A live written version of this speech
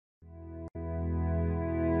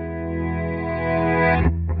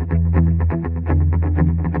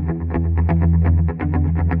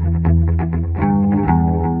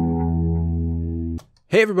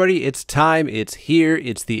Hey everybody, it's time, it's here,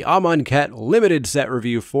 it's the Amonkhet limited set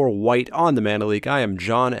review for white on the Mana Leek. I am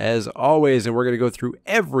John as always, and we're going to go through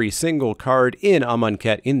every single card in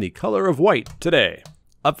Amonkhet in the color of white today.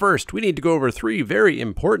 Up first, we need to go over three very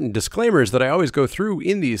important disclaimers that I always go through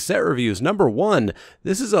in these set reviews. Number one,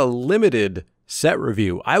 this is a limited set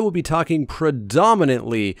review. I will be talking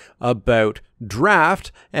predominantly about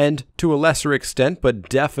draft and to a lesser extent, but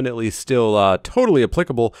definitely still totally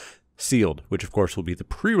applicable, sealed, which of course will be the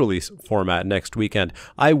pre-release format next weekend.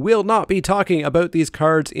 I will not be talking about these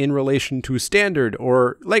cards in relation to standard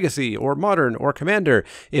or legacy or modern or commander.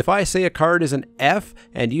 If I say a card is an F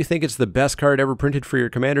and you think it's the best card ever printed for your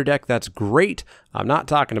commander deck, that's great. I'm not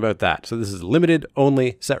talking about that. So this is limited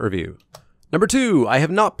only set review. Number two, I have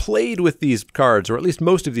not played with these cards, or at least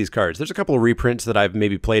most of these cards. There's a couple of reprints that I've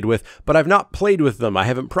maybe played with, but I've not played with them. I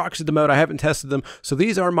haven't proxied them out. I haven't tested them. So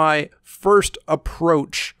these are my first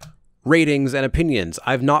approach ratings and opinions.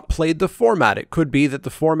 I've not played the format. It could be that the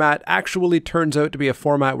format actually turns out to be a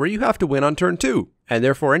format where you have to win on turn 2, and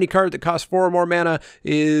therefore any card that costs 4 or more mana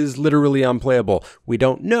is literally unplayable. We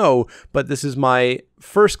don't know, but this is my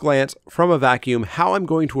first glance from a vacuum, how I'm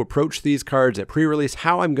going to approach these cards at pre-release,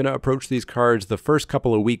 how I'm going to approach these cards the first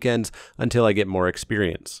couple of weekends until I get more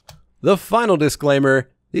experience. The final disclaimer,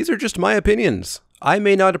 these are just my opinions. I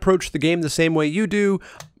may not approach the game the same way you do,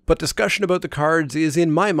 but discussion about the cards is,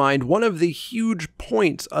 in my mind, one of the huge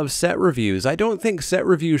points of set reviews. I don't think set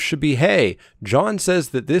reviews should be, hey, John says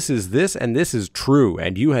that this is this and this is true,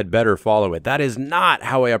 and you had better follow it. That is not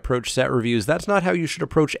how I approach set reviews. That's not how you should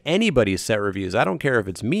approach anybody's set reviews. I don't care if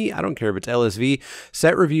it's me. I don't care if it's LSV.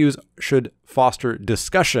 Set reviews should foster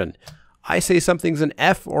discussion. I say something's an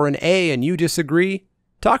F or an A and you disagree,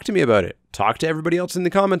 talk to me about it. Talk to everybody else in the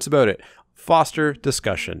comments about it. Foster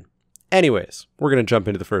discussion. Anyways, we're going to jump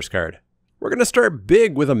into the first card. We're going to start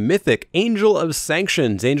big with a mythic, Angel of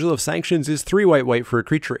Sanctions. Angel of Sanctions is 3 white for a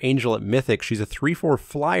creature angel at mythic. She's a 3/4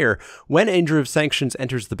 flyer. When Angel of Sanctions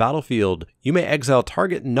enters the battlefield, you may exile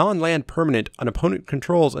target non-land permanent an opponent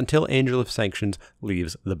controls until Angel of Sanctions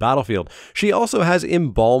leaves the battlefield. She also has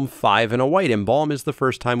Embalm 5 and a white. Embalm is the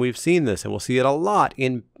first time we've seen this, and we'll see it a lot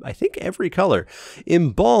in, I think, every color.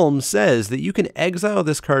 Embalm says that you can exile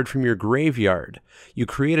this card from your graveyard. You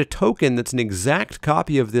create a token that's an exact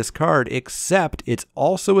copy of this card, except it's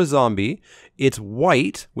also a zombie, it's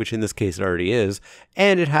white, which in this case it already is,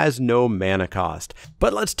 and it has no mana cost.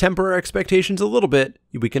 But let's temper our expectations a little bit.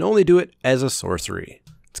 We can only do it as a sorcery.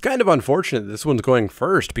 It's kind of unfortunate that this one's going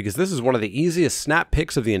first, because this is one of the easiest snap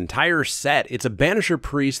picks of the entire set. It's a Banisher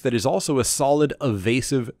Priest that is also a solid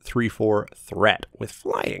evasive 3/4 threat with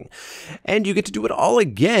flying. And you get to do it all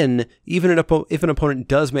again, even if an opponent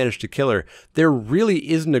does manage to kill her. There really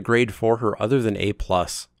isn't a grade for her other than A+.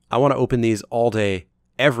 I want to open these all day,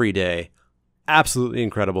 every day. Absolutely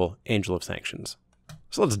incredible Angel of Sanctions.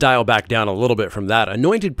 So let's dial back down a little bit from that.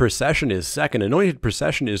 Anointed Procession is second. Anointed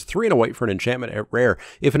Procession is 3 and a white for an enchantment at rare.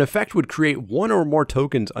 If an effect would create 1 or more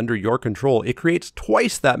tokens under your control, it creates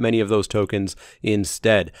twice that many of those tokens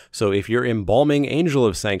instead. So if you're embalming Angel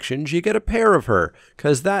of Sanctions, you get a pair of her,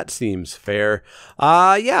 because that seems fair.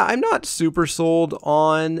 Yeah, I'm not super sold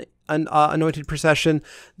on an Anointed Procession.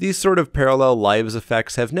 These sort of parallel lives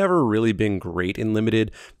effects have never really been great in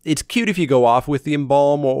limited. It's cute if you go off with the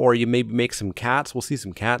Embalm, or you maybe make some cats. We'll see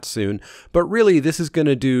some cats soon. But really, this is going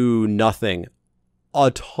to do nothing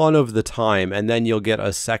a ton of the time, and then you'll get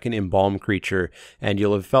a second Embalm creature, and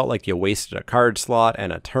you'll have felt like you wasted a card slot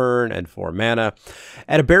and a turn and 4 mana.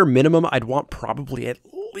 At a bare minimum, I'd want probably at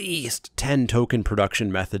least 10 token production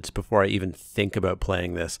methods before I even think about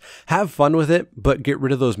playing this. Have fun with it, but get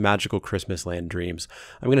rid of those magical Christmas land dreams.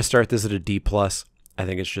 I'm going to start this at a D+. I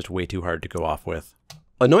think it's just way too hard to go off with.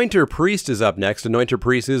 Anointer Priest is up next. Anointer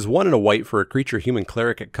Priest is 1 and a white for a creature human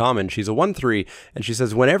cleric at common. She's a 1/3, and she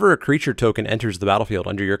says whenever a creature token enters the battlefield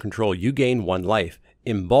under your control, you gain 1 life.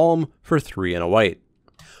 Embalm for 3 and a white.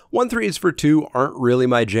 1/3s for 2 aren't really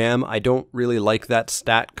my jam. I don't really like that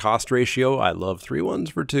stat cost ratio. I love 3/1s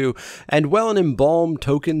for 2. And while an Embalm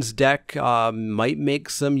tokens deck might make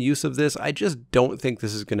some use of this, I just don't think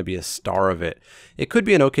this is going to be a star of it. It could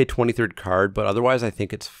be an okay 23rd card, but otherwise I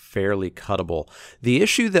think it's fairly cuttable. The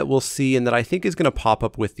issue that we'll see, and that I think is going to pop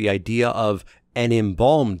up with the idea of an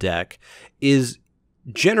Embalm deck, is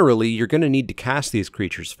generally you're going to need to cast these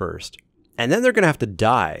creatures first, and then they're going to have to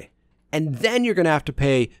die. And then you're going to have to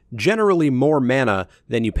pay generally more mana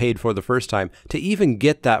than you paid for the first time to even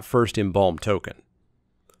get that first Embalm token.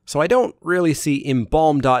 So I don't really see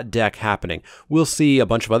Embalm.deck happening. We'll see a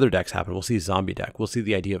bunch of other decks happen. We'll see Zombie deck. We'll see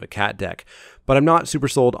the idea of a cat deck. But I'm not super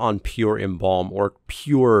sold on pure Embalm or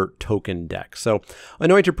pure token deck. So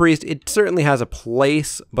Anointed Priest, it certainly has a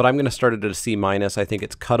place, but I'm going to start it at a C-. I think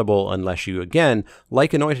it's cuttable unless you, again,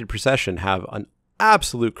 like Anointed Procession, have an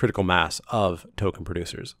absolute critical mass of token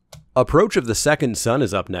producers. Approach of the Second Sun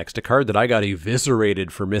is up next, a card that I got eviscerated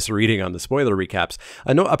for misreading on the spoiler recaps.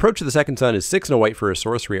 Approach of the Second Sun is 6 and a white for a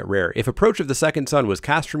sorcery at rare. If Approach of the Second Sun was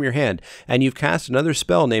cast from your hand, and you've cast another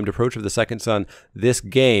spell named Approach of the Second Sun this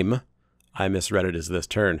game, I misread it as this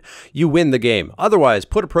turn, you win the game. Otherwise,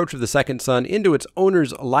 put Approach of the Second Sun into its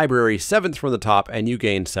owner's library 7th from the top, and you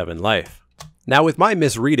gain 7 life. Now, with my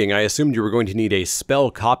misreading, I assumed you were going to need a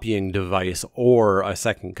spell copying device or a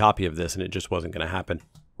second copy of this, and it just wasn't going to happen.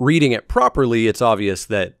 Reading it properly, it's obvious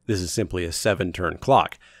that this is simply a 7-turn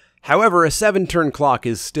clock. However, a 7-turn clock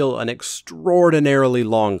is still an extraordinarily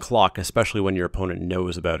long clock, especially when your opponent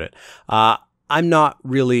knows about it. I'm not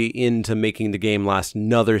really into making the game last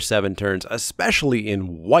another 7 turns, especially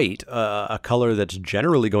in white, a color that's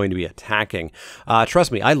generally going to be attacking.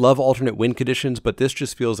 Trust me, I love alternate win conditions, but this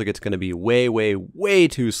just feels like it's going to be way, way, way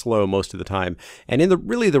too slow most of the time, and in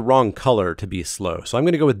really the wrong color to be slow. So I'm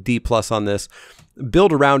going to go with D+ on this.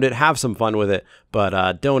 Build around it, have some fun with it,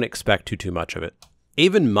 but don't expect too much of it.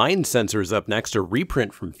 Aven Mind Sensor is up next, a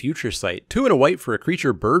reprint from Future Sight. 2 and a white for a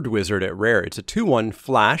creature Bird Wizard at rare. It's a 2/1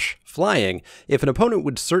 flash, flying. If an opponent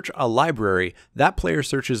would search a library, that player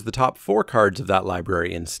searches the top 4 cards of that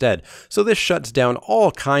library instead. So this shuts down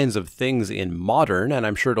all kinds of things in Modern, and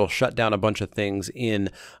I'm sure it'll shut down a bunch of things in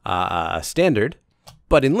Standard.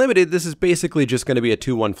 But in Limited, this is basically just going to be a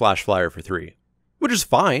 2/1 flash flyer for 3. Which is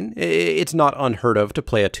fine. It's not unheard of to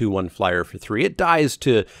play a 2/1 flyer for 3. It dies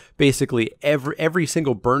to basically every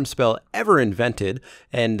single burn spell ever invented,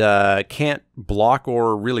 and can't block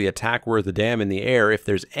or really attack worth a damn in the air if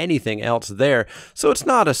there's anything else there. So it's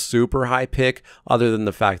not a super high pick, other than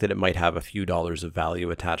the fact that it might have a few dollars of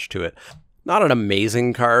value attached to it. Not an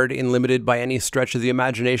amazing card in Limited by any stretch of the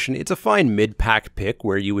imagination. It's a fine mid-pack pick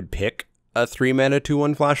where you would pick a 3-mana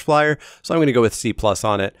 2/1 flash flyer. So I'm going to go with C+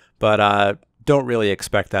 on it, but don't really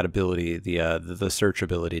expect that ability, the search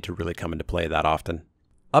ability, to really come into play that often.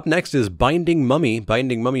 Up next is Binding Mummy.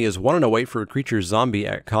 Binding Mummy is 1 and a white for a creature zombie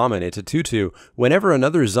at common. It's a 2/2. Whenever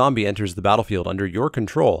another zombie enters the battlefield under your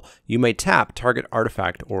control, you may tap target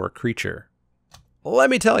artifact or creature.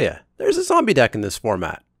 Let me tell you, there's a zombie deck in this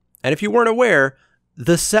format. And if you weren't aware,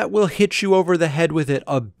 the set will hit you over the head with it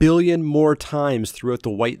a billion more times throughout the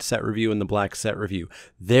white set review and the black set review.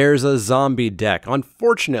 There's a zombie deck.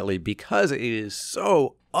 Unfortunately, because it is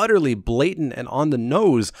so utterly blatant and on the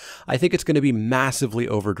nose, I think it's going to be massively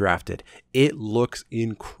overdrafted. It looks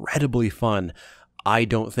incredibly fun. I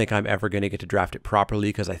don't think I'm ever going to get to draft it properly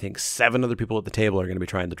because I think 7 other people at the table are going to be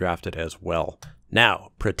trying to draft it as well.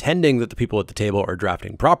 Now, pretending that the people at the table are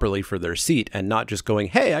drafting properly for their seat and not just going,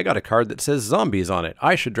 hey, I got a card that says zombies on it,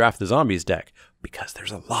 I should draft the zombies deck, because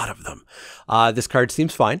there's a lot of them. This card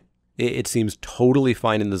seems fine. It seems totally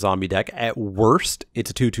fine in the zombie deck. At worst,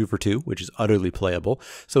 it's a 2/2 for 2, which is utterly playable.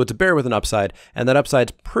 So it's a bear with an upside, and that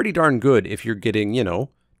upside's pretty darn good if you're getting,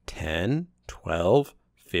 10, 12,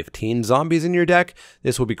 15 zombies in your deck.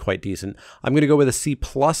 This will be quite decent. I'm going to go with a C+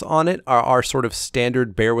 on it, our sort of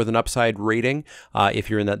standard bear with an upside rating. If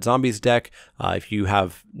you're in that zombies deck, if you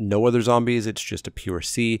have no other zombies, it's just a pure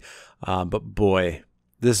C. But boy,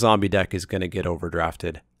 this zombie deck is going to get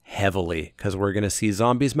overdrafted heavily because we're going to see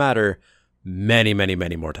zombies matter many, many,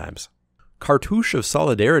 many more times. Cartouche of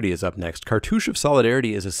Solidarity is up next. Cartouche of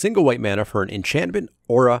Solidarity is a single white mana for an enchantment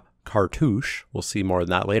aura cartouche. We'll see more on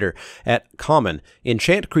that later. At common,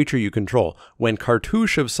 enchant creature you control. When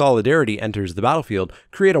Cartouche of Solidarity enters the battlefield,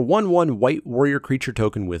 create a 1/1 white warrior creature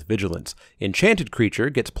token with vigilance. Enchanted creature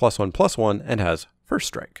gets +1/+1 and has first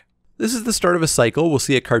strike. This is the start of a cycle. We'll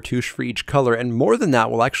see a cartouche for each color, and more than that,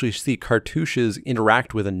 we'll actually see cartouches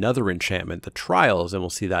interact with another enchantment, the Trials, and we'll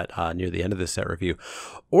see that near the end of this set review.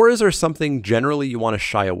 Auras are something generally you want to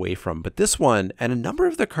shy away from, but this one and a number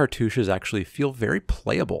of the cartouches actually feel very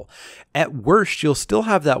playable. At worst, you'll still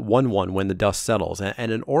have that 1/1 when the dust settles,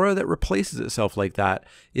 and an aura that replaces itself like that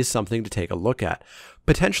is something to take a look at.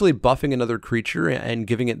 Potentially buffing another creature and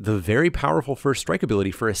giving it the very powerful first strike ability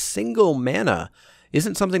for a single mana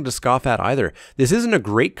isn't something to scoff at either. This isn't a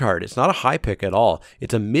great card. It's not a high pick at all.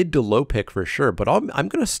 It's a mid to low pick for sure, but I'm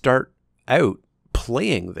going to start out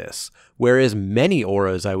playing this, whereas many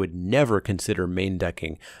auras I would never consider main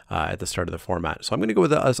decking at the start of the format. So I'm going to go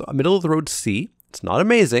with a middle of the road C. It's not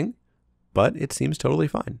amazing, but it seems totally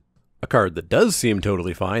fine. A card that does seem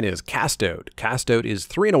totally fine is Cast Out. Cast Out is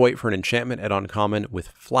 3 and a white for an enchantment at uncommon with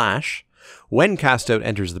Flash. When Cast Out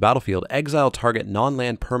enters the battlefield, exile target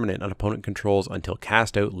non-land permanent an opponent controls until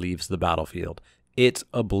Cast Out leaves the battlefield. It's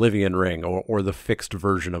Oblivion Ring, or the fixed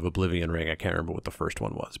version of Oblivion Ring. I can't remember what the first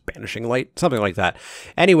one was. Banishing Light? Something like that.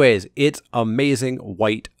 Anyways, it's amazing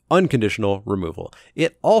white unconditional removal.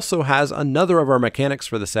 It also has another of our mechanics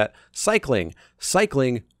for the set, Cycling.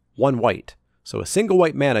 Cycling 1 white. So a single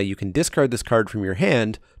white mana, you can discard this card from your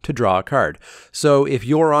hand to draw a card. So if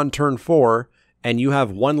you're on turn 4 and you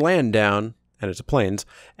have 1 land down, and it's a plains,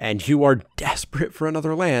 and you are desperate for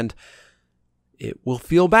another land, it will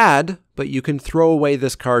feel bad, but you can throw away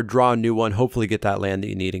this card, draw a new one, hopefully get that land that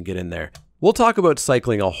you need and get in there. We'll talk about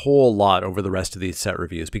cycling a whole lot over the rest of these set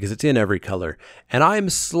reviews because it's in every color, and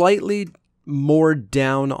I'm slightly more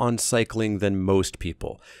down on cycling than most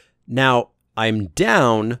people. Now, I'm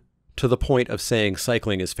down to the point of saying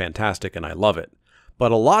cycling is fantastic and I love it.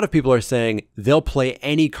 But a lot of people are saying they'll play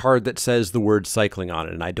any card that says the word cycling on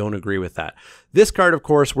it, and I don't agree with that. This card, of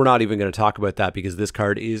course, we're not even going to talk about that because this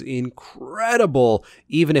card is incredible,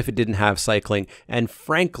 even if it didn't have cycling. And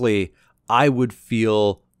frankly, I would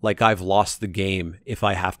feel like I've lost the game if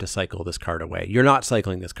I have to cycle this card away. You're not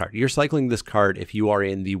cycling this card. You're cycling this card if you are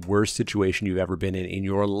in the worst situation you've ever been in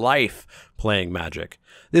your life playing Magic.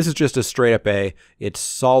 This is just a straight up A. It's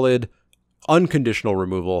solid, unconditional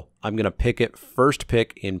removal. I'm going to pick it first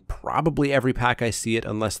pick in probably every pack I see it,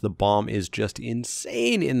 unless the bomb is just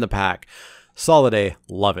insane in the pack. Solid A,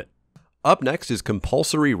 love it. Up next is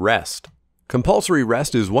Compulsory Rest. Compulsory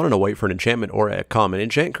Rest is 1 and a white for an enchantment or a common.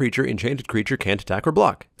 Enchanted creature can't attack or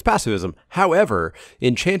block. It's passivism. However,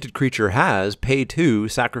 enchanted creature has pay 2,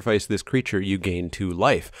 sacrifice this creature, you gain 2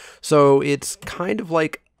 life. So it's kind of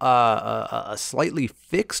like a slightly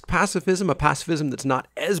fixed pacifism, a pacifism that's not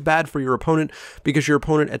as bad for your opponent because your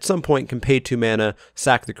opponent at some point can pay 2 mana,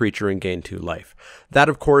 sack the creature, and gain 2 life. That,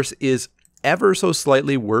 of course, is ever so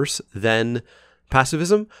slightly worse than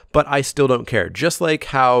pacifism, but I still don't care. Just like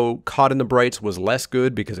how Caught in the Brights was less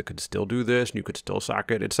good because it could still do this and you could still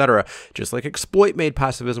sack it, etc. Just like Exploit made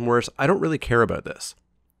pacifism worse, I don't really care about this.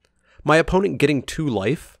 My opponent getting 2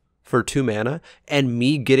 life for 2 mana and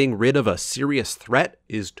me getting rid of a serious threat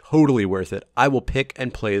is totally worth it. I will pick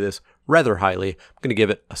and play this rather highly. I'm going to give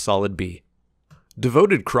it a solid B.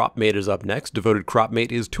 Devoted Cropmate is up next. Devoted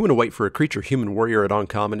Cropmate is 2 and a white for a creature human warrior at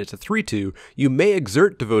uncommon. It's a 3/2. You may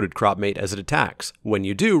exert Devoted Cropmate as it attacks. When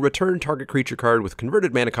you do, return target creature card with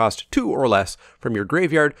converted mana cost 2 or less from your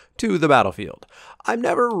graveyard to the battlefield. I'm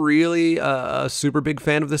never really a super big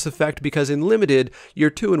fan of this effect because in Limited, your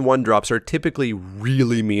 2 and 1 drops are typically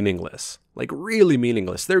really meaningless. Like, really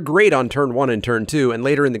meaningless. They're great on turn 1 and turn 2, and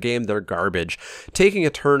later in the game, they're garbage. Taking a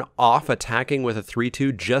turn off attacking with a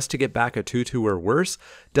 3/2 just to get back a 2/2 or worse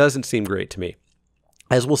doesn't seem great to me.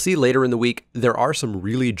 As we'll see later in the week, there are some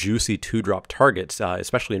really juicy 2-drop targets,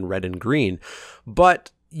 especially in red and green,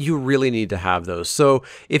 but you really need to have those. So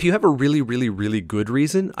if you have a really good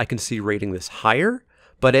reason, I can see rating this higher,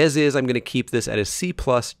 but as is, I'm going to keep this at a C+,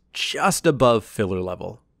 just above filler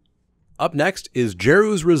level. Up next is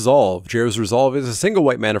Jeru's Resolve. Jeru's Resolve is a single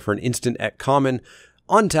white mana for an instant at common.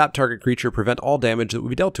 Untap target creature, prevent all damage that would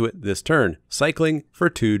be dealt to it this turn. Cycling for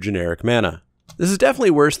 2 generic mana. This is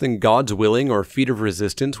definitely worse than God's Willing or Feat of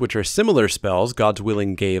Resistance, which are similar spells. God's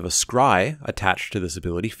Willing gave a scry attached to this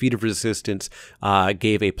ability. Feat of Resistance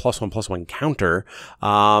gave a +1/+1 counter.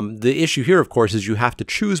 The issue here, of course, is you have to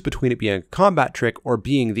choose between it being a combat trick or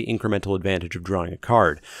being the incremental advantage of drawing a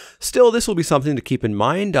card. Still, this will be something to keep in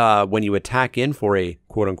mind when you attack in for a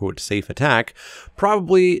quote-unquote safe attack.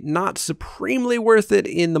 Probably not supremely worth it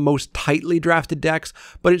in the most tightly drafted decks,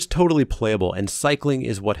 but it's totally playable, and cycling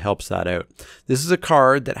is what helps that out. This is a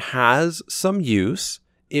card that has some use.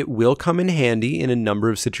 It will come in handy in a number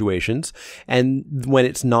of situations, and when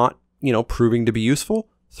it's not, proving to be useful,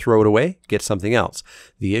 throw it away, get something else.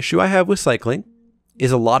 The issue I have with cycling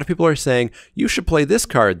is a lot of people are saying you should play this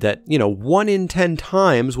card that, 1 in 10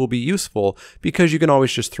 times will be useful because you can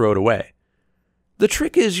always just throw it away. The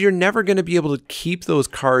trick is you're never going to be able to keep those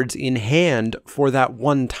cards in hand for that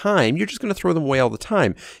one time. You're just going to throw them away all the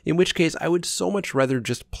time, in which case I would so much rather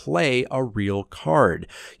just play a real card.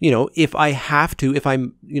 If I have to, if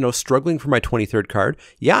I'm, struggling for my 23rd card,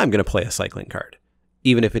 yeah, I'm going to play a cycling card,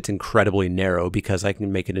 even if it's incredibly narrow because I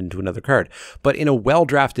can make it into another card. But in a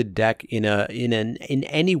well-drafted deck, in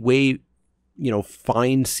any way,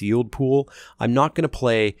 fine sealed pool, I'm not going to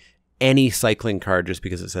play any cycling card just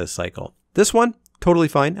because it says cycle. This one, totally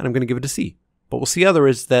fine, and I'm going to give it a C. But we'll see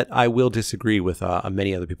others that I will disagree with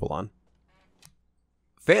many other people on.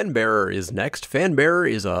 Fanbearer is next. Fanbearer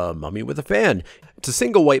is a mummy with a fan. It's a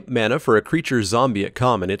single white mana for a creature zombie at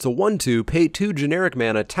common. It's a 1/2, pay 2 generic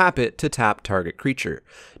mana, tap it to tap target creature.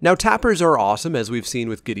 Now tappers are awesome, as we've seen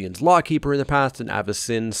with Gideon's Lawkeeper in the past and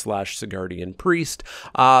Avacyn/Sigardian Priest,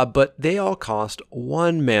 but they all cost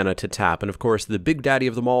 1 mana to tap. And of course, the big daddy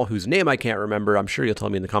of them all, whose name I can't remember, I'm sure you'll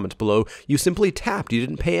tell me in the comments below, you simply tapped, you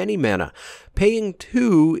didn't pay any mana. Paying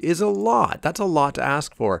 2 is a lot. That's a lot to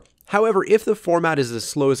ask for. However, if the format is as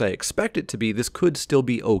slow as I expect it to be, this could still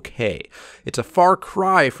be okay. It's a far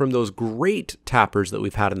cry from those great tappers that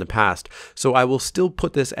we've had in the past, so I will still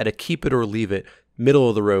put this at a keep it or leave it, middle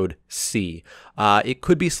of the road C. It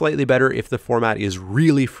could be slightly better if the format is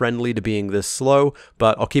really friendly to being this slow,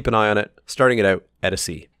 but I'll keep an eye on it, starting it out at a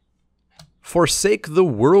C. Forsake the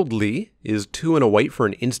Worldly is 2 and a white for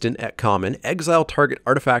an instant at common, exile target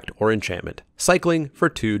artifact or enchantment, cycling for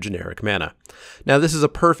 2 generic mana. Now this is a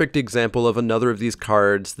perfect example of another of these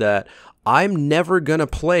cards that I'm never gonna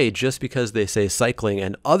play just because they say cycling,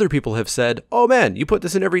 and other people have said, oh man, you put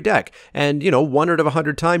this in every deck, and 1 out of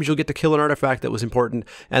 100 times you'll get to kill an artifact that was important,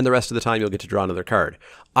 and the rest of the time you'll get to draw another card.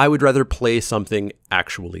 I would rather play something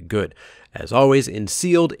actually good. As always, in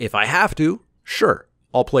sealed, if I have to, sure,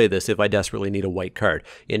 I'll play this if I desperately need a white card.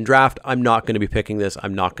 In draft, I'm not going to be picking this.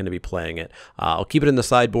 I'm not going to be playing it. I'll keep it in the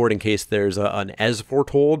sideboard in case there's an As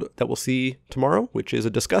Foretold that we'll see tomorrow, which is a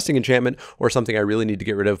disgusting enchantment or something I really need to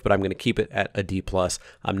get rid of, but I'm going to keep it at a D+.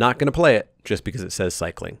 I'm not going to play it just because it says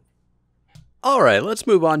cycling. All right, let's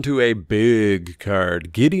move on to a big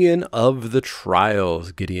card, Gideon of the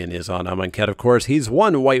Trials. Gideon is on Amonkhet, of course. He's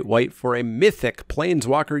 1 white for a mythic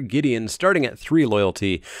Planeswalker Gideon, starting at 3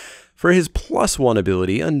 loyalty. For his +1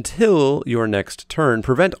 ability, until your next turn,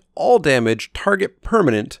 prevent all damage target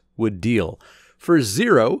permanent would deal. For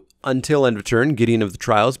 0, until end of turn, Gideon of the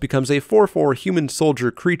Trials becomes a 4/4 human soldier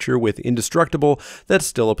creature with indestructible that's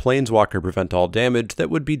still a Planeswalker. Prevent all damage that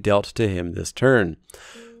would be dealt to him this turn.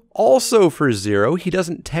 Also for 0, he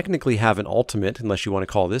doesn't technically have an ultimate, unless you want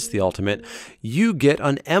to call this the ultimate. You get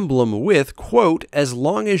an emblem with, quote, as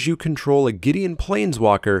long as you control a Gideon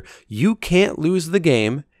Planeswalker, you can't lose the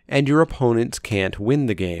game, and your opponents can't win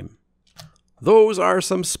the game. Those are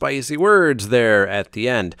some spicy words there at the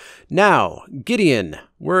end. Now, Gideon,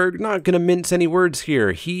 we're not going to mince any words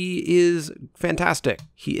here. He is fantastic.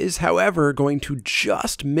 He is, however, going to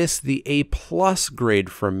just miss the A+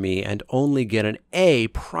 grade from me and only get an A,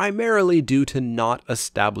 primarily due to not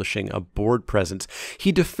establishing a board presence.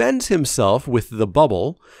 He defends himself with the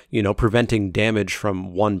bubble, preventing damage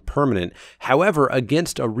from 1 permanent. However,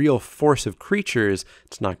 against a real force of creatures,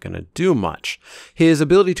 it's not going to do much. His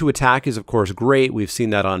ability to attack is, of course, great. We've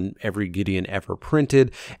seen that on every Gideon ever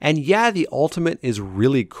printed. And yeah, the ultimate is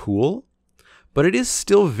really cool, but it is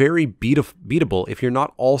still very beatable if you're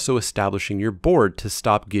not also establishing your board to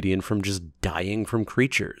stop Gideon from just dying from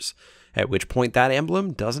creatures, at which point that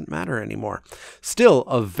emblem doesn't matter anymore. Still,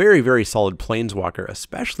 a very, very solid Planeswalker,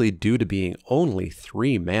 especially due to being only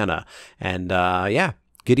 3 mana. And yeah,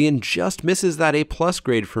 Gideon just misses that A+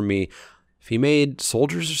 grade for me. If he made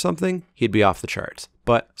soldiers or something, he'd be off the charts.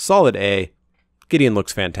 But solid A. Gideon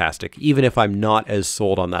looks fantastic, even if I'm not as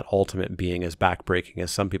sold on that ultimate being as backbreaking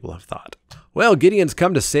as some people have thought. Well, Gideon's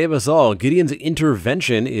come to save us all. Gideon's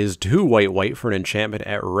Intervention is 2 white for an enchantment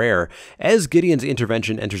at rare. As Gideon's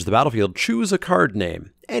Intervention enters the battlefield, choose a card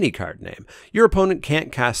name. Any card name. Your opponent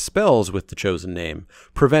can't cast spells with the chosen name.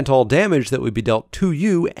 Prevent all damage that would be dealt to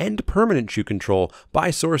you and permanents you control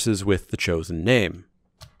by sources with the chosen name.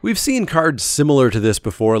 We've seen cards similar to this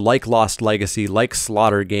before, like Lost Legacy, like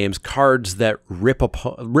Slaughter Games, cards that rip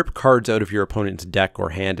cards out of your opponent's deck or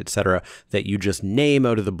hand, etc., that you just name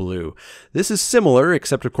out of the blue. This is similar,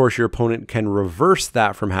 except of course your opponent can reverse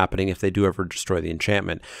that from happening if they do ever destroy the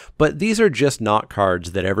enchantment. But these are just not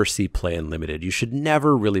cards that ever see play in Limited. You should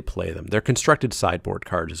never really play them. They're constructed sideboard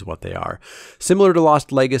cards is what they are. Similar to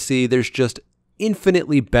Lost Legacy, there's just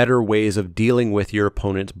infinitely better ways of dealing with your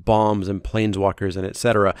opponent's bombs and planeswalkers and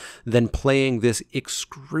etc. than playing this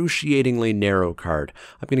excruciatingly narrow card.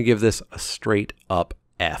 I'm going to give this a straight up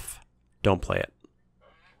F. Don't play it.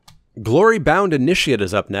 Glory-Bound Initiate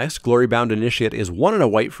is up next. Glory-Bound Initiate is 1 and a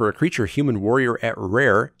white for a creature human warrior at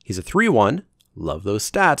rare. He's a 3/1. Love those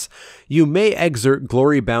stats. You may exert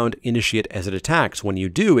Glory-Bound Initiate as it attacks. When you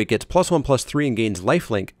do, it gets +1/+3 and gains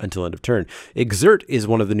lifelink until end of turn. Exert is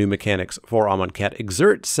one of the new mechanics for Amonkhet.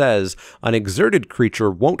 Exert says an exerted creature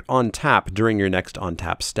won't untap during your next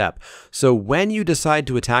untap step. So when you decide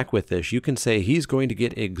to attack with this, you can say he's going to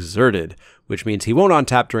get exerted, which means he won't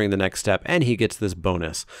untap during the next step, and he gets this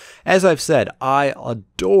bonus. As I've said, I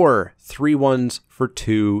adore 3/1s for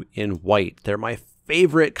 2 in white. They're my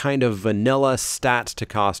favorite kind of vanilla stats to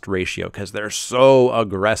cost ratio because they're so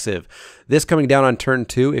aggressive. This coming down on turn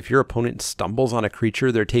 2, if your opponent stumbles on a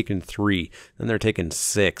creature, they're taking 3, then they're taking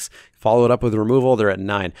 6. Follow it up with removal, they're at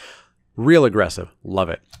 9. Real aggressive. Love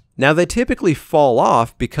it. Now, they typically fall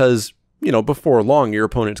off because, you know, before long, your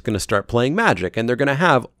opponent's going to start playing Magic, and they're going to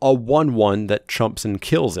have a 1/1 that chumps and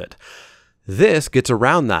kills it. This gets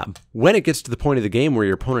around that. When it gets to the point of the game where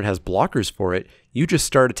your opponent has blockers for it, you just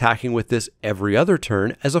start attacking with this every other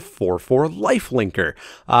turn as a 4/4 lifelinker.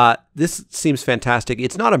 This seems fantastic.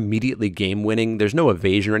 It's not immediately game winning. There's no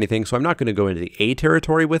evasion or anything, so I'm not going to go into the A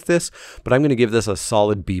territory with this, but I'm going to give this a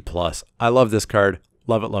solid B+. I love this card.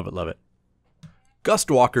 Love it, love it, love it.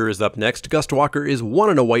 Gustwalker is up next. Gustwalker is 1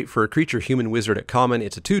 and a white for a creature human wizard at common.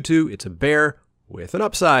 It's a 2/2, it's a bear. With an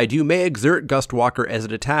upside, you may exert Gustwalker as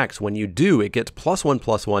it attacks. When you do, it gets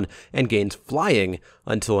 +1/+1 and gains flying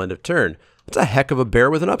until end of turn. That's a heck of a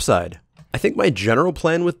bear with an upside. I think my general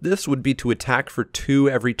plan with this would be to attack for 2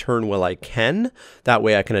 every turn while I can. That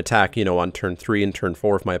way I can attack, you know, on turn 3 and turn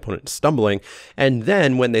 4 if my opponent's stumbling. And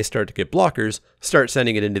then when they start to get blockers, start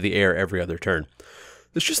sending it into the air every other turn.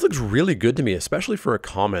 This just looks really good to me, especially for a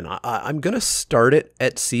common. I'm going to start it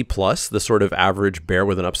at C+, the sort of average bear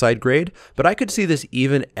with an upside grade, but I could see this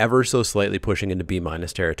even ever so slightly pushing into B-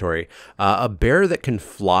 territory. A bear that can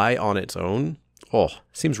fly on its own,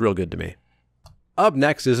 seems real good to me. Up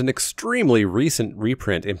next is an extremely recent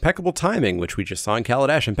reprint, Impeccable Timing, which we just saw in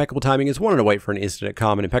Kaladesh. Impeccable Timing is 1 and a white for an instant at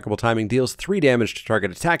common. Impeccable Timing deals 3 damage to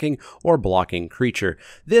target attacking or blocking creature.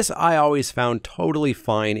 This I always found totally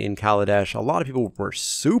fine in Kaladesh. A lot of people were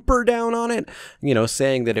super down on it, you know,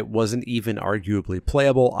 saying that it wasn't even arguably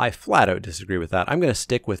playable. I flat out disagree with that. I'm going to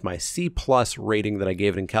stick with my C+ rating that I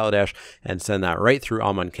gave it in Kaladesh and send that right through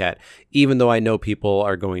Amonkhet, even though I know people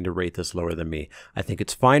are going to rate this lower than me. I think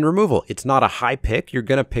it's fine removal. It's not a high pick. You're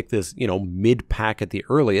going to pick this, you know, mid-pack at the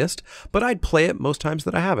earliest, but I'd play it most times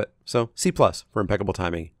that I have it. So C+ for Impeccable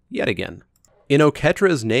Timing yet again.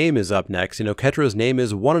 Inokhetra's Name is up next. Inokhetra's Name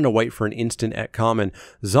is 1 and a white for an instant at common.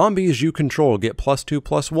 Zombies you control get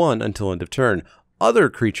 +2/+1 until end of turn. Other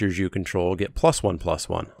creatures you control get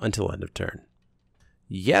 +1/+1 until end of turn.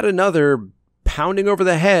 Yet another pounding over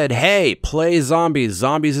the head. Hey, play zombies.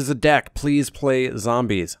 Zombies is a deck. Please play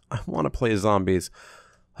zombies. I want to play zombies.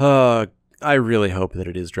 I really hope that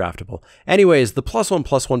it is draftable. Anyways, the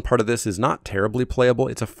 +1/+1 part of this is not terribly playable.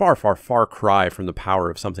 It's a far, far, far cry from the power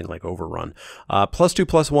of something like Overrun.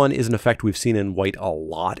 +2/+1 is an effect we've seen in white a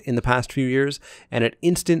lot in the past few years, and at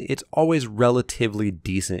instant, it's always relatively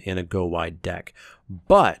decent in a go-wide deck.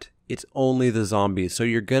 But it's only the zombies, so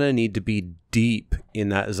you're going to need to be deep in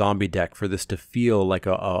that zombie deck for this to feel like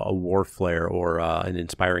a War Flare or an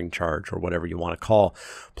Inspiring Charge or whatever you want to call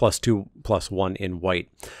 +2/+1 in white.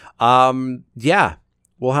 Yeah,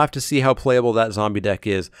 we'll have to see how playable that zombie deck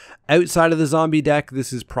is. Outside of the zombie deck,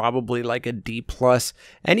 this is probably like a D+,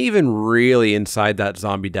 and even really inside that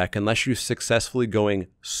zombie deck, unless you're successfully going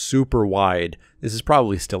super wide, this is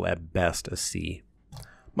probably still at best a C.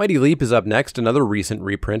 Mighty Leap is up next, another recent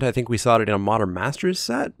reprint. I think we saw it in a Modern Masters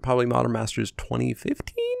set, probably Modern Masters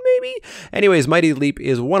 2015, maybe? Anyways, Mighty Leap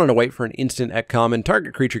is 1 and a white for an instant at common.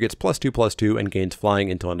 Target creature gets +2/+2 and gains flying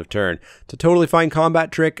until end of turn. It's a totally fine combat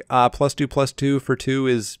trick. +2/+2 for 2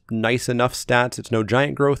 is nice enough stats. It's no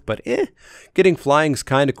giant growth, but Getting flying is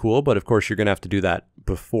kind of cool, but of course you're going to have to do that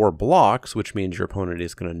before blocks, which means your opponent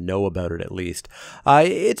is going to know about it at least.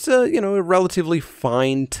 It's a, you know, a relatively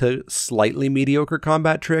fine to slightly mediocre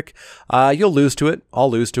combat trick. You'll lose to it. I'll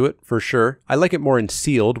lose to it for sure. I like it more in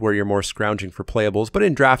sealed, where you're more scrounging for playables, but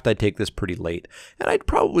in draft I'd take this pretty late, and I'd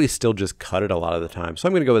probably still just cut it a lot of the time. So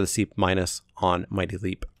I'm going to go with a C- on Mighty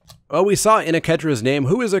Leap. Well, we saw Inokhetra's Name.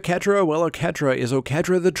 Who is Oketra? Well, Oketra is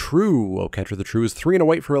Oketra the True. Oketra the True is 3 and a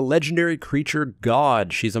white for a legendary creature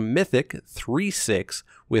god. She's a mythic 3/6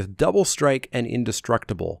 with double strike and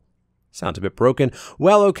indestructible. Sounds a bit broken.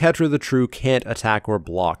 Well, Oketra the True can't attack or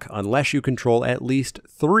block unless you control at least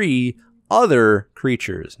 3 other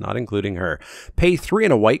creatures, not including her. Pay 3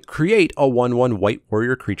 and a white, create a 1/1 white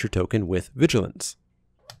warrior creature token with vigilance.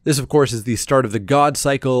 This, of course, is the start of the God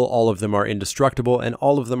cycle. All of them are indestructible, and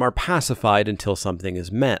all of them are pacified until something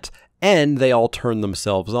is met. And they all turn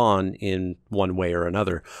themselves on in one way or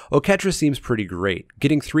another. Oketra seems pretty great.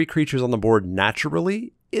 Getting 3 creatures on the board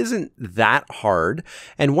naturally isn't that hard,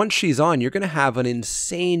 and once she's on, you're going to have an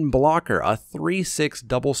insane blocker, a 3/6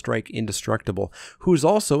 double strike indestructible, who's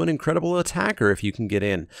also an incredible attacker if you can get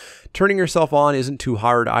in. Turning yourself on isn't too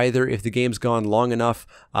hard either. If the game's gone long enough,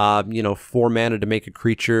 4 mana to make a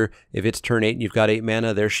creature, if it's turn 8 and you've got 8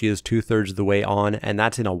 mana, there she is 2/3 of the way on, and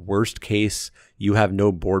that's in a worst case, you have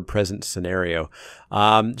no board presence scenario.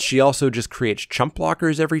 She also just creates chump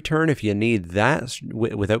blockers every turn if you need that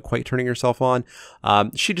without quite turning yourself on.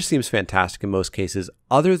 She just seems fantastic in most cases,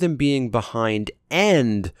 other than being behind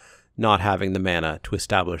and not having the mana to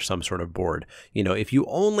establish some sort of board. You know, if you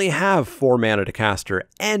only have 4 mana to cast her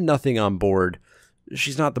and nothing on board,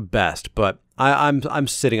 she's not the best, but I'm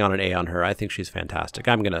sitting on an A on her. I think she's fantastic.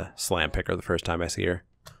 I'm going to slam pick her the first time I see her.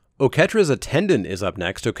 Oketra's Attendant is up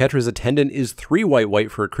next. Oketra's Attendant is 3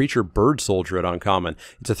 white for a creature bird soldier at uncommon.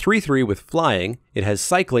 It's a 3/3 with flying. It has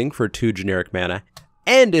cycling for 2 generic mana,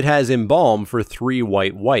 and it has Embalm for 3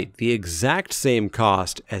 white, the exact same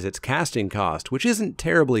cost as its casting cost, which isn't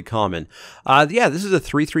terribly common. Yeah, this is a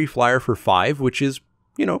 3/3 flyer for 5, which is,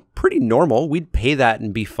 you know, pretty normal. We'd pay that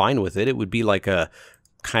and be fine with it. It would be like a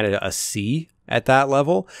kind of a C at that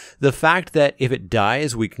level. The fact that if it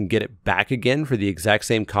dies, we can get it back again for the exact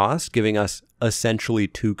same cost, giving us essentially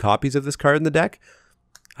 2 copies of this card in the deck,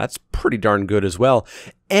 that's pretty darn good as well.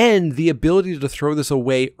 And the ability to throw this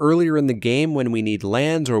away earlier in the game when we need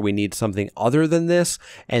lands or we need something other than this,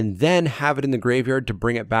 and then have it in the graveyard to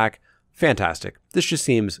bring it back, fantastic. This just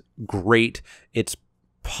seems great. It's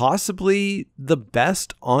possibly the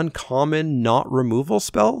best uncommon not removal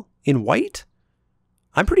spell in white.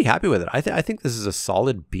 I'm pretty happy with it. I think this is a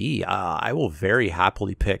solid B. I will very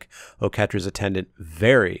happily pick Oketra's Attendant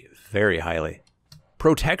very, very highly.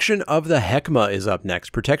 Protection of the Heckma is up next.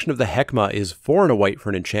 Protection of the Heckma is 4 and a white for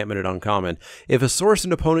an enchantment at uncommon. If a source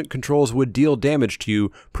an opponent controls would deal damage to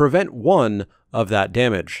you, prevent 1 of that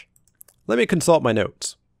damage. Let me consult my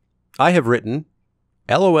notes. I have written,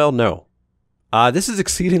 LOL no. This is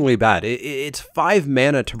exceedingly bad. It's 5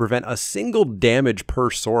 mana to prevent a single damage per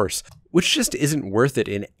source, which just isn't worth it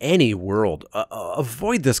in any world.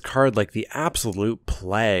 Avoid this card like the absolute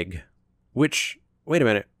plague. Which, wait a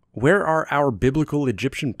minute, where are our biblical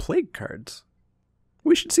Egyptian plague cards?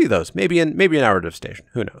 We should see those. Maybe in our devastation.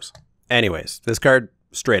 Who knows? Anyways, this card,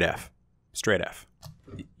 straight F. Straight F.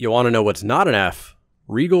 You want to know what's not an F?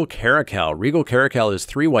 Regal Caracal. Regal Caracal is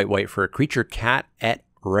 3 white for a creature cat at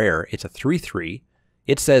rare. It's a 3/3.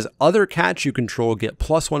 It says other cats you control get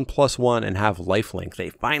 +1/+1 and have lifelink. They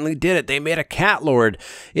finally did it. They made a cat lord.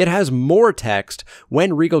 It has more text.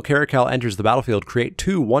 When Regal Caracal enters the battlefield, create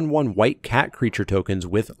 2 1/1 white cat creature tokens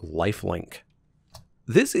with lifelink.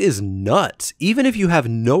 This is nuts. Even if you have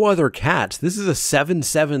no other cats, this is a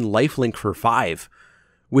 7/7 lifelink for 5,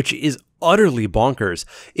 which is utterly bonkers.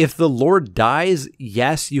 If the lord dies,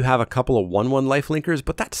 yes, you have a couple of 1/1 lifelinkers,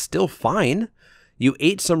 but that's still fine. You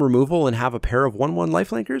ate some removal and have a pair of 1/1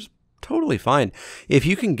 lifelinkers? Totally fine. If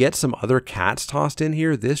you can get some other cats tossed in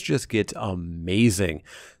here, this just gets amazing.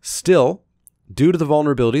 Still, due to the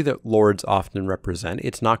vulnerability that lords often represent,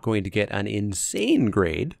 it's not going to get an insane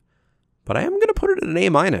grade, but I am going to put it at an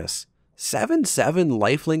A-. 7/7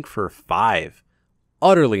 lifelink for 5.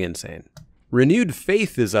 Utterly insane. Renewed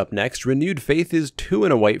Faith is up next. Renewed Faith is 2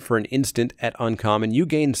 and a white for an instant at uncommon. You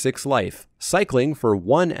gain 6 life. Cycling for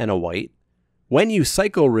 1 and a white. When you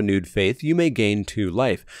cycle Renewed Faith, you may gain 2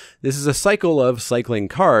 life. This is a cycle of cycling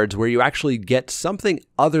cards where you actually get something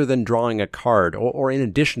other than drawing a card, or in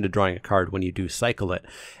addition to drawing a card when you do cycle it.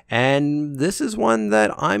 And this is one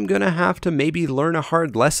that I'm going to have to maybe learn a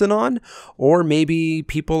hard lesson on, or maybe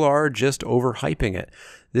people are just overhyping it.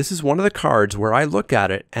 This is one of the cards where I look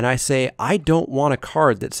at it and I say, I don't want a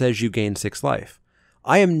card that says you gain 6 life.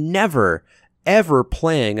 I am never, ever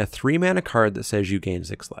playing a 3-mana card that says you gain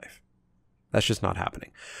 6 life. That's just not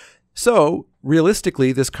happening. So,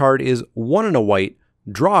 realistically, this card is 1 and a white,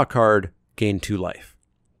 draw a card, gain 2 life.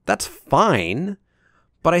 That's fine,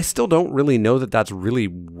 but I still don't really know that that's really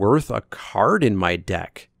worth a card in my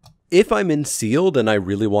deck. If I'm in sealed and I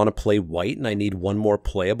really want to play white and I need 1 more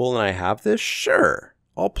playable and I have this, sure,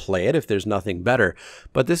 I'll play it if there's nothing better.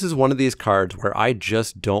 But this is one of these cards where I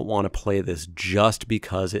just don't want to play this just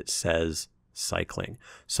because it says cycling.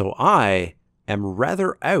 So I am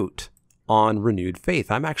rather out on Renewed Faith.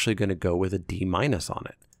 I'm actually going to go with a D- on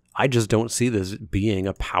it. I just don't see this being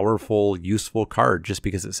a powerful, useful card just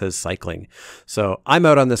because it says cycling. So I'm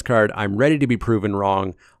out on this card. I'm ready to be proven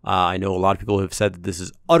wrong. I know a lot of people have said that this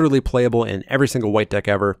is utterly playable in every single white deck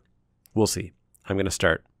ever. We'll see. I'm going to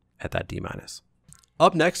start at that D-.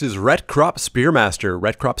 Up next is Retcrop Spearmaster.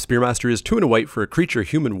 Retcrop Spearmaster is 2 and a white for a creature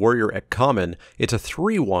human warrior at common. It's a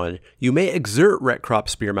 3/1. You may exert Retcrop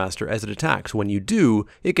Spearmaster as it attacks. When you do,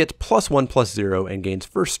 it gets +1/+0 and gains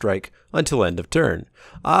first strike until end of turn.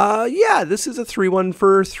 Yeah, this is a 3-1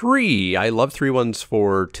 for 3. I love 3-1s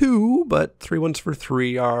for 2, but 3-1s for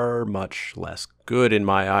 3 are much less good in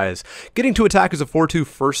my eyes. Getting to attack as a 4-2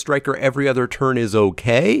 first striker every other turn is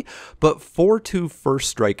okay, but 4-2 first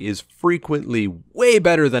strike is frequently way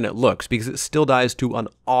better than it looks because it still dies to an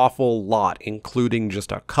awful lot, including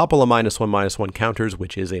just a couple of -1/-1 counters,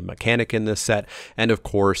 which is a mechanic in this set, and of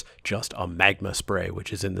course, just a magma spray,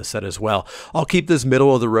 which is in this set as well. I'll keep this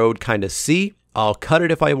middle of the road kind of C. I'll cut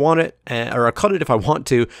it if I want it, or I'll cut it if I want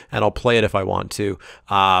to, and I'll play it if I want to.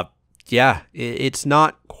 Yeah, it's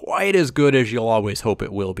not quite as good as you'll always hope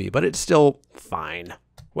it will be, but it's still fine.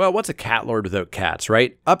 Well, what's a cat lord without cats,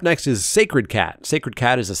 right? Up next is Sacred Cat. Sacred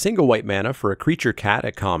Cat is a single white mana for a creature cat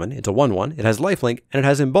at common. It's a 1/1, it has lifelink, and it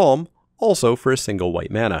has Embalm, also for a single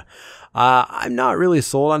white mana. I'm not really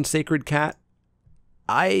sold on Sacred Cat.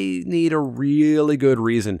 I need a really good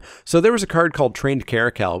reason. So there was a card called Trained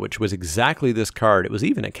Caracal, which was exactly this card. It was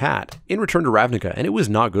even a cat in Return to Ravnica, and it was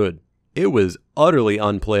not good. It was utterly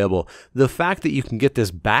unplayable. The fact that you can get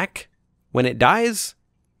this back when it dies,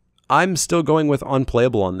 I'm still going with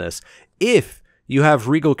unplayable on this. If you have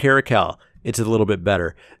Regal Caracal, it's a little bit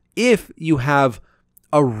better. If you have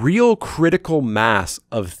a real critical mass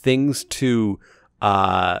of things to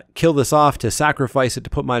kill this off, to sacrifice it, to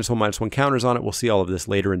put -1/-1 counters on it, we'll see all of this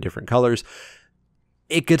later in different colors,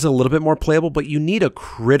 it gets a little bit more playable, but you need a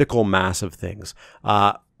critical mass of things.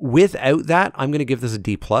 Without that, I'm going to give this a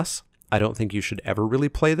D+. I don't think you should ever really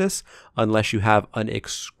play this unless you have an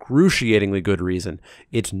excruciatingly good reason.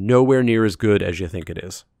 It's nowhere near as good as you think it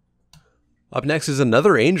is. Up next is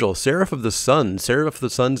another angel, Seraph of the Sun. Seraph of the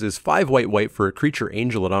Suns is 5 white for a creature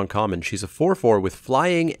angel at uncommon. She's a 4/4 with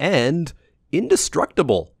flying and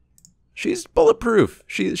indestructible. She's bulletproof.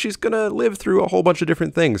 She's going to live through a whole bunch of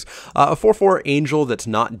different things. A 4/4 angel that's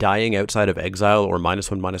not dying outside of exile or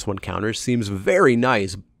 -1/-1 counters seems very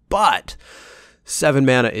nice, but 7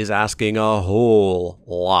 mana is asking a whole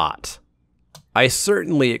lot. I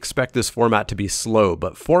certainly expect this format to be slow,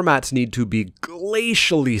 but formats need to be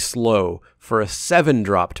glacially slow for a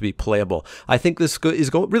 7-drop to be playable. I think this is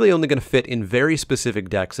really only going to fit in very specific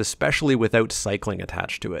decks, especially without cycling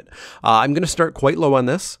attached to it. I'm going to start quite low on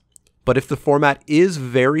this, but if the format is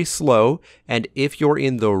very slow, and if you're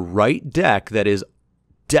in the right deck that is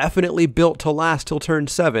definitely built to last till turn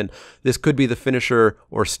 7, this could be the finisher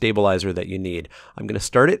or stabilizer that you need. I'm going to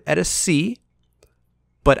start it at a C,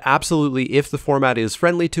 but absolutely if the format is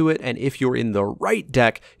friendly to it and if you're in the right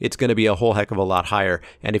deck, it's going to be a whole heck of a lot higher.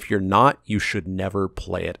 And if you're not, you should never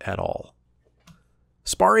play it at all.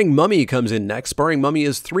 Sparring Mummy comes in next. Sparring Mummy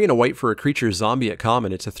is 3 and a white for a creature zombie at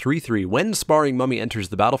common. It's a 3/3. When Sparring Mummy enters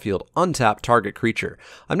the battlefield, untap target creature.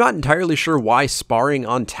 I'm not entirely sure why Sparring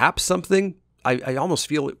untaps something. I almost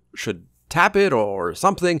feel it should tap it or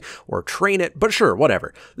something, or train it, but sure,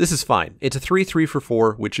 whatever. This is fine. It's a 3/3 for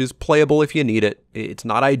 4, which is playable if you need it. It's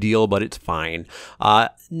not ideal, but it's fine.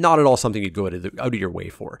 Not at all something you'd go out of your way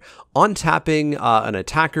for. Untapping an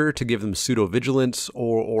attacker to give them pseudo-vigilance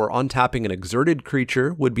or untapping an exerted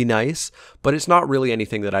creature would be nice, but it's not really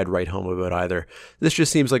anything that I'd write home about either. This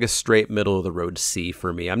just seems like a straight middle-of-the-road C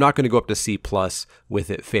for me. I'm not going to go up to C+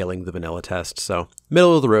 with it failing the vanilla test, so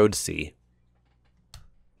middle-of-the-road C.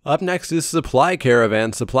 Up next is Supply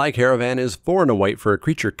Caravan. Supply Caravan is 4 and a white for a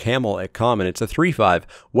creature camel at common. It's a 3/5.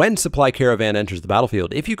 When Supply Caravan enters the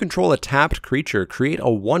battlefield, if you control a tapped creature, create a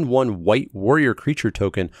 1/1 white warrior creature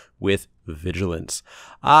token with vigilance.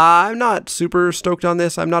 I'm not super stoked on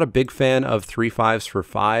this. I'm not a big fan of 3/5s for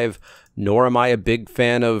 5, nor am I a big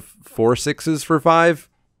fan of 4/6s for 5.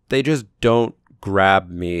 They just don't grab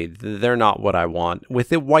me. They're not what I want. With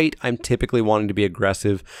the white, I'm typically wanting to be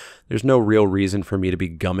aggressive. There's no real reason for me to be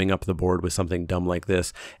gumming up the board with something dumb like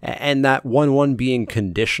this. And that 1/1 being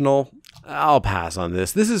conditional, I'll pass on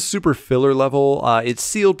this. This is super filler level. It's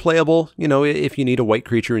sealed playable. You know, if you need a white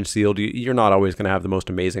creature in sealed, you're not always going to have the most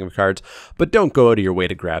amazing of cards, but don't go out of your way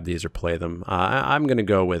to grab these or play them. I'm going to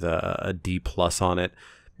go with a D+ on it.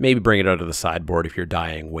 Maybe bring it out of the sideboard if you're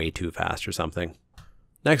dying way too fast or something.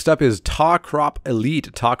 Next up is Ta Crop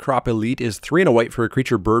Elite. Ta Crop Elite is 3 and a white for a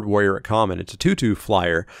creature bird warrior at common. It's a 2/2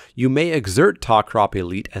 flyer. You may exert Ta Crop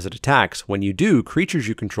Elite as it attacks. When you do, creatures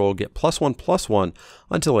you control get +1/+1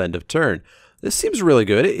 until end of turn. This seems really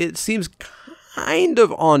good. It seems kind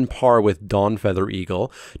of on par with Dawnfeather Eagle,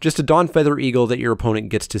 just a Dawnfeather Eagle that your opponent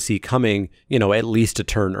gets to see coming, you know, at least a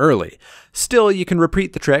turn early. Still, you can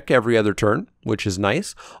repeat the trick every other turn, which is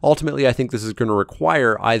nice. Ultimately, I think this is going to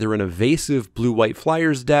require either an evasive blue-white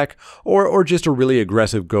flyers deck or just a really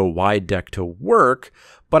aggressive go-wide deck to work,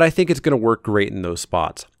 but I think it's going to work great in those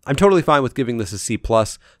spots. I'm totally fine with giving this a C+.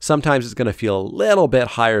 Sometimes it's going to feel a little bit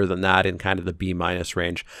higher than that in kind of the B-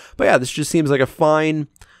 range. But yeah, this just seems like a fine,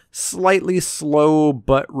 slightly slow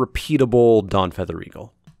but repeatable Dawn Feather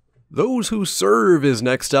Eagle. Those Who Serve is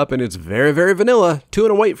next up, and it's very, very vanilla. 2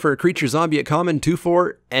 and a white for a creature zombie at common,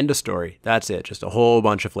 2/4, end of story. That's it, just a whole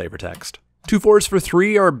bunch of flavor text. 2/4s for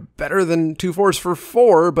 3 are better than 2/4s for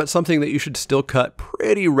 4, but something that you should still cut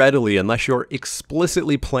pretty readily unless you're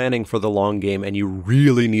explicitly planning for the long game and you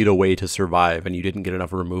really need a way to survive and you didn't get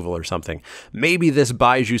enough removal or something. Maybe this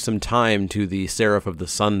buys you some time to the Seraph of the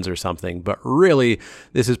Suns or something, but really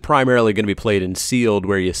this is primarily going to be played in sealed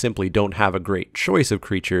where you simply don't have a great choice of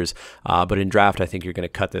creatures, but in draft I think you're going to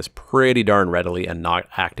cut this pretty darn readily and not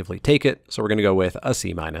actively take it, so we're going to go with a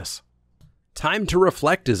C-. Time to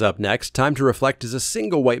Reflect is up next. Time to Reflect is a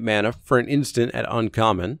single white mana for an instant at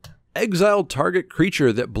uncommon. Exile target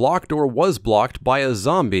creature that blocked or was blocked by a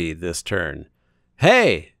zombie this turn.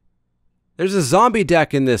 Hey! There's a zombie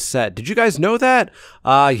deck in this set. Did you guys know that?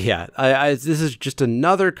 Yeah. This is just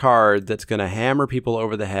another card that's going to hammer people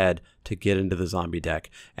over the head to get into the zombie deck.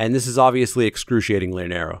 And this is obviously excruciatingly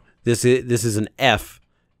narrow. This is an F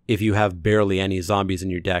if you have barely any zombies in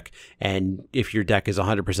your deck, and if your deck is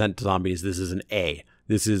 100% zombies, this is an A.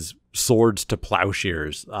 This is swords to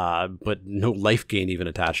plowshares, but no life gain even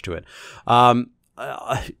attached to it.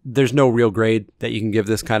 There's no real grade that you can give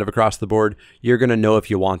this kind of across the board. You're going to know if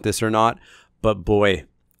you want this or not, but boy,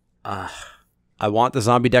 I want the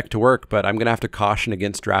zombie deck to work, but I'm going to have to caution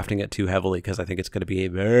against drafting it too heavily because I think it's going to be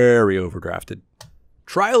very overdrafted.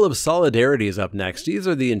 Trial of Solidarity is up next. These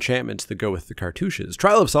are the enchantments that go with the cartouches.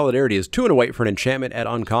 Trial of Solidarity is 2 and a white for an enchantment at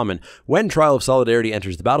uncommon. When Trial of Solidarity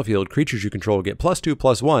enters the battlefield, creatures you control get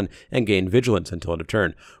 +2/+1 and gain vigilance until end of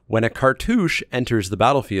turn. When a cartouche enters the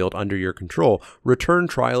battlefield under your control, return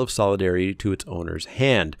Trial of Solidarity to its owner's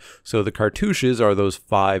hand. So the cartouches are those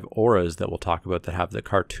 5 auras that we'll talk about that have the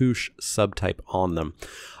cartouche subtype on them.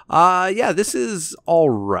 Yeah, this is all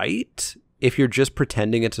right if you're just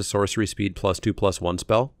pretending it's a sorcery speed +2/+1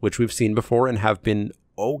 spell, which we've seen before and have been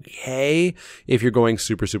okay if you're going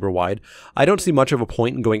super, super wide. I don't see much of a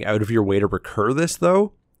point in going out of your way to recur this,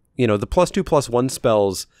 though. You know, the +2/+1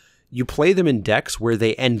 spells, you play them in decks where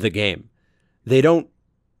they end the game. They don't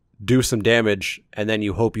do some damage and then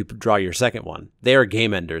you hope you draw your second one. They are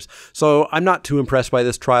game enders. So I'm not too impressed by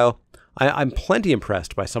this trial. I'm plenty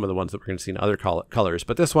impressed by some of the ones that we're going to see in other colors,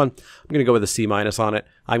 but this one, I'm going to go with a C- on it.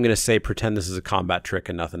 I'm going to say pretend this is a combat trick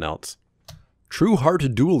and nothing else. True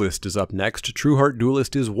Heart Duelist is up next. True Heart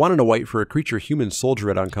Duelist is 1 and a white for a creature human soldier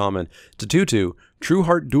at uncommon. It's a 2/2. True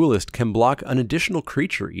Heart Duelist can block an additional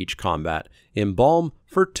creature each combat. Embalm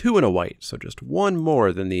for 2 and a white, so just 1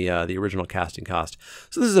 more than the original casting cost.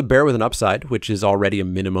 So this is a bear with an upside, which is already a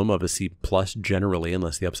minimum of a C+ generally,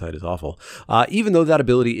 unless the upside is awful. Even though that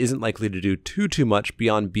ability isn't likely to do too much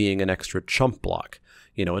beyond being an extra chump block.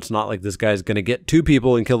 You know, it's not like this guy's going to get 2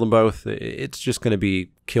 people and kill them both. It's just going to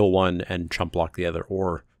be kill one and chump block the other,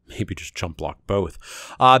 or maybe just chump block both.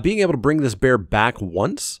 Being able to bring this bear back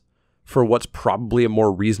once for what's probably a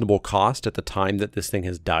more reasonable cost at the time that this thing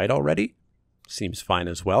has died already seems fine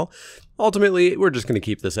as well. Ultimately, we're just going to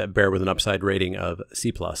keep this at bear with an upside rating of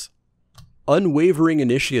C+. Unwavering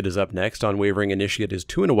Initiate is up next. Unwavering Initiate is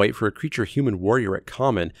 2 and a white for a creature human warrior at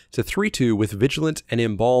common. It's a 3/2 with vigilance and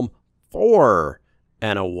embalm 4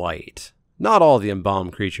 and a white. Not all the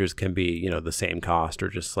embalm creatures can be, you know, the same cost or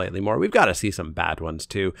just slightly more. We've got to see some bad ones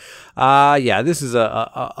too. Yeah, this is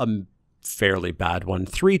a fairly bad one.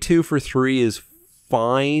 3/2 for 3 is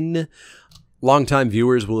fine. Longtime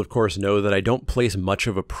viewers will of course know that I don't place much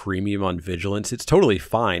of a premium on vigilance. It's totally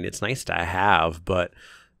fine. It's nice to have, but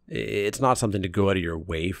it's not something to go out of your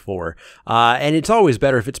way for. And it's always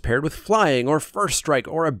better if it's paired with flying or first strike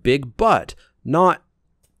or a big butt, not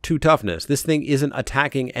 2 toughness. This thing isn't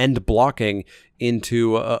attacking and blocking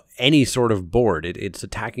into any sort of board. It's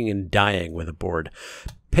attacking and dying with a board.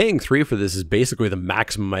 Paying 3 for this is basically the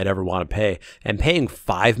maximum I'd ever want to pay. And paying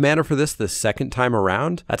 5 mana for this the second time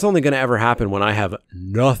around, that's only going to ever happen when I have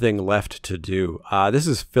nothing left to do. This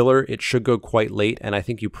is filler. It should go quite late, and I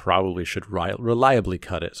think you probably should reliably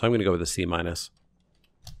cut it. So I'm going to go with a C-.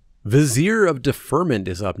 Vizier of Deferment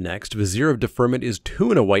is up next. Vizier of Deferment is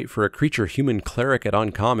 2 and a white for a creature human cleric at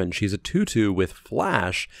uncommon. She's a 2/2 with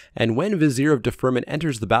flash, and when Vizier of Deferment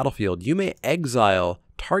enters the battlefield, you may exile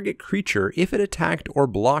target creature if it attacked or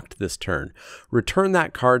blocked this turn. Return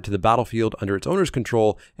that card to the battlefield under its owner's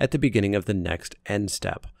control at the beginning of the next end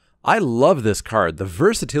step. I love this card. The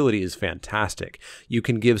versatility is fantastic. You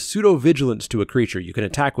can give pseudo-vigilance to a creature. You can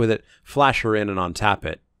attack with it, flash her in, and untap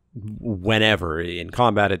it whenever in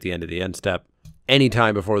combat at the end of the end step. any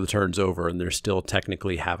time before the turn's over, and they're still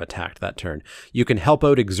technically have attacked that turn. You can help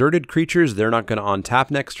out exerted creatures. They're not going to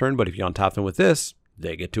untap next turn, but if you untap them with this,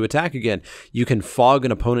 they get to attack again. You can fog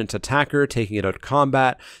an opponent's attacker, taking it out of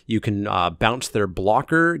combat. You can bounce their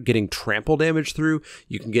blocker, getting trample damage through.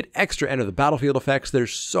 You can get extra end of the battlefield effects.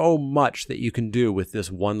 There's so much that you can do with this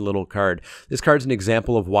one little card. This card's an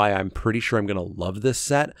example of why I'm pretty sure I'm going to love this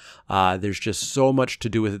set. There's just so much to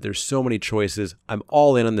do with it. There's so many choices. I'm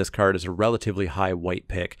all in on this card as a relatively high white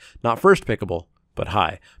pick. Not first pickable, but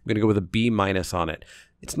high. I'm going to go with a B- on it.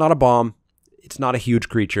 It's not a bomb. It's not a huge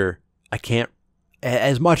creature. I can't,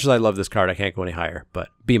 as much as I love this card, I can't go any higher, but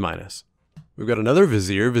B-. We've got another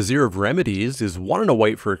Vizier. Vizier of Remedies is 1 and a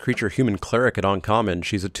white for a creature human cleric at uncommon.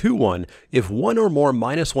 She's a 2/1. If one or more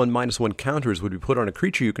 -1/-1 counters would be put on a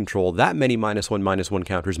creature you control, that many -1/-1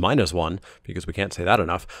 counters, -1, because we can't say that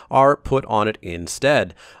enough, are put on it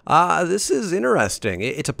instead. This is interesting.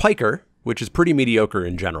 It's a piker, which is pretty mediocre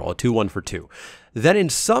in general, a 2/1 for 2. Then in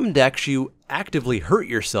some decks, you actively hurt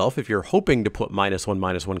yourself if you're hoping to put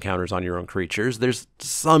 -1/-1 counters on your own creatures. There's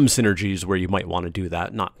some synergies where you might want to do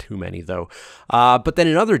that, not too many though. But then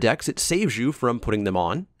in other decks, it saves you from putting them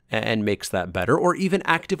on and makes that better, or even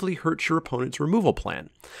actively hurts your opponent's removal plan.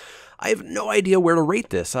 I have no idea where to rate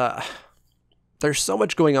this. There's so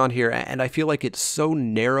much going on here, and I feel like it's so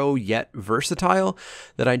narrow yet versatile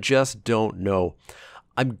that I just don't know.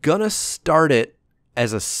 I'm gonna start it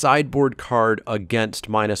as a sideboard card against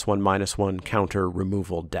 -1/-1 counter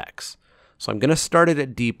removal decks. So I'm going to start it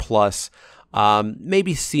at D+.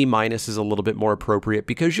 Maybe C- is a little bit more appropriate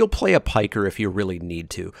because you'll play a piker if you really need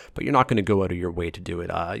to, but you're not going to go out of your way to do it.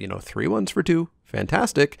 3 ones for 2,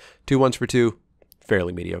 fantastic. 2 ones for 2,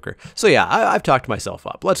 fairly mediocre. So yeah, I've talked myself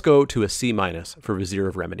up. Let's go to a C- for Vizier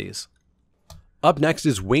of Remedies. Up next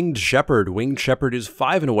is Winged Shepherd. Winged Shepherd is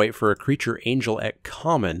 5 and a white for a creature angel at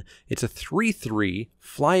common. It's a 3/3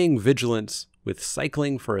 flying vigilance with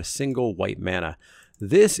cycling for a single white mana.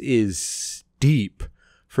 This is steep.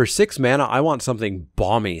 For 6 mana, I want something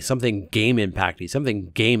bomby, something game impacty, something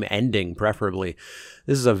game ending preferably.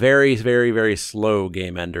 This is a very, very, very slow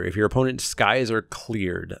game ender. If your opponent's skies are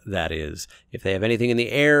cleared, that is. If they have anything in the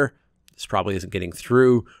air, this probably isn't getting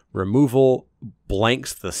through. Removal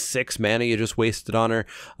blanks the 6 mana you just wasted on her.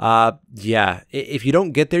 Yeah, if you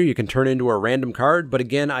don't get there, you can turn into a random card, but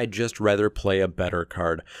again, I'd just rather play a better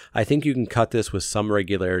card. I think you can cut this with some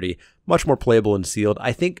regularity, much more playable in sealed.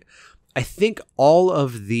 I think all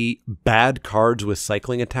of the bad cards with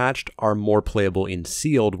cycling attached are more playable in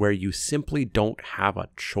sealed, where you simply don't have a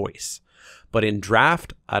choice. But in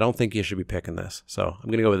draft, I don't think you should be picking this, so I'm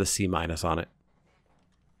going to go with a C- on it.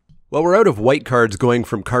 Well, we're out of white cards going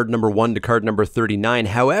from card number 1 to card number 39.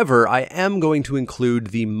 However, I am going to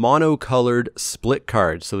include the monocolored split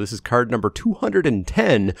cards. So this is card number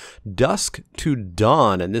 210, Dusk to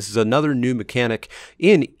Dawn. And this is another new mechanic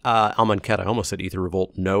in Amonkhet. I almost said Aether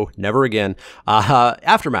Revolt. No, never again.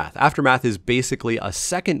 Aftermath. Aftermath is basically a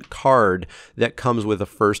second card that comes with a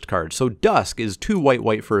first card. So Dusk is 2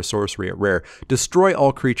 white for a sorcery at rare. Destroy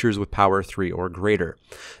all creatures with power 3 or greater.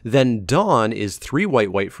 Then Dawn is 3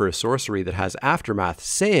 white for a sorcery that has Aftermath,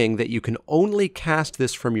 saying that you can only cast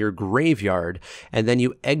this from your graveyard and then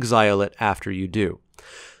you exile it after you do.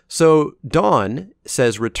 So Dawn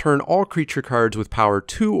says return all creature cards with power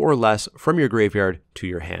 2 or less from your graveyard to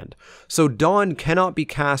your hand. So Dawn cannot be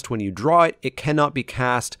cast when you draw it. It cannot be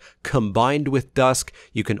cast combined with Dusk.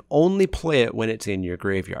 You can only play it when it's in your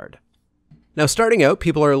graveyard. Now, starting out,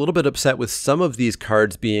 people are a little bit upset with some of these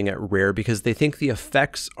cards being at rare because they think the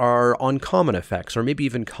effects are uncommon effects or maybe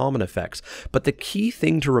even common effects. But the key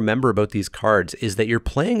thing to remember about these cards is that you're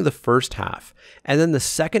playing the first half, and then the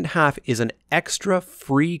second half is an extra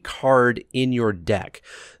free card in your deck.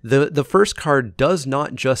 The first card does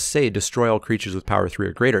not just say destroy all creatures with power 3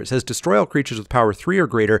 or greater. It says destroy all creatures with power 3 or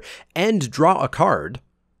greater and draw a card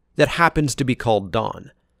that happens to be called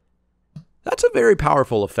Dawn. That's a very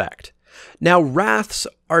powerful effect. Now, Wraths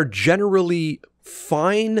are generally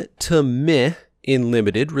fine to meh in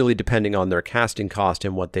limited, really depending on their casting cost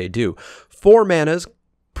and what they do. 4 mana's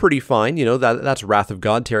pretty fine, that's Wrath of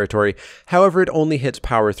God territory. However, it only hits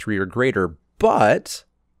power 3 or greater, but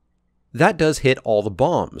that does hit all the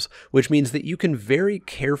bombs, which means that you can very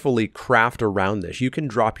carefully craft around this. You can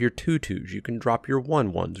drop your 2/2s, you can drop your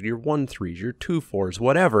 1/1s, your 1/3s, your 2/4s,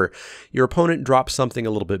 whatever. Your opponent drops something a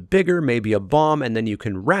little bit bigger, maybe a bomb, and then you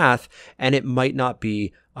can Wrath, and it might not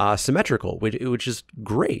be symmetrical, which is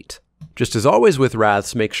great. Just as always with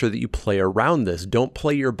Wraths, make sure that you play around this. Don't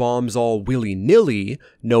play your bombs all willy-nilly,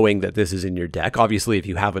 knowing that this is in your deck. Obviously, if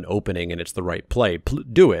you have an opening and it's the right play,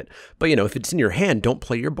 do it. But, if it's in your hand, don't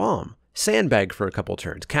play your bomb. sandbag for a couple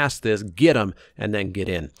turns, cast this, get them, and then get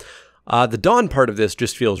in. The Dawn part of this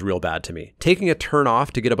just feels real bad to me. Taking a turn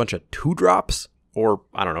off to get a bunch of 2-drops, or,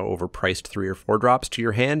 I don't know, overpriced 3 or 4 drops to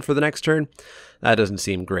your hand for the next turn, that doesn't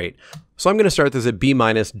seem great. So I'm going to start this at B-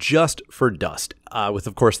 just for dust, with,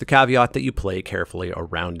 of course, the caveat that you play carefully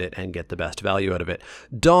around it and get the best value out of it.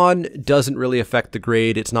 Dawn doesn't really affect the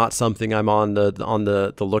grade. It's not something I'm on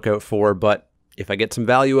the lookout for, but if I get some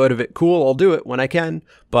value out of it, cool, I'll do it when I can,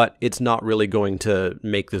 but it's not really going to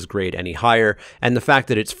make this grade any higher, and the fact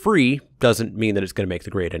that it's free doesn't mean that it's going to make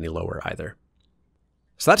the grade any lower either.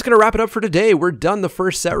 So that's going to wrap it up for today. We're done the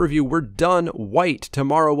first set review. We're done white.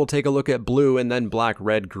 Tomorrow we'll take a look at blue and then black,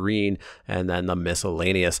 red, green, and then the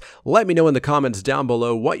miscellaneous. Let me know in the comments down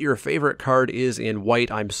below what your favorite card is in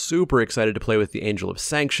white. I'm super excited to play with the Angel of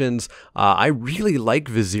Sanctions. I really like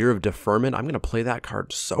Vizier of Deferment. I'm going to play that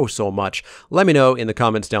card so much. Let me know in the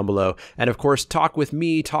comments down below. And of course, talk with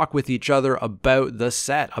me, talk with each other about the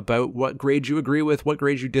set, about what grades you agree with, what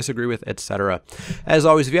grades you disagree with, etc. As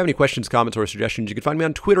always, if you have any questions, comments, or suggestions, you can find me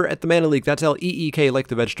on Twitter at the Mana Leek. That's L-E-E-K, like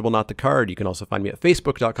the vegetable, not the card. You can also find me at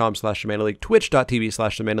facebook.com/themanaleek,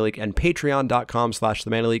 twitch.tv/themanaleek, and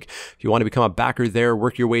patreon.com/themanaleek. If you want to become a backer there,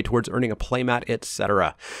 work your way towards earning a playmat,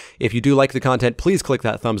 etc. If you do like the content, please click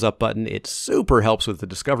that thumbs up button. It super helps with the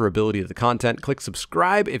discoverability of the content. Click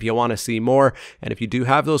subscribe if you want to see more. And if you do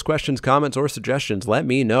have those questions, comments, or suggestions, let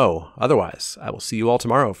me know. Otherwise, I will see you all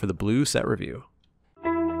tomorrow for the blue set review.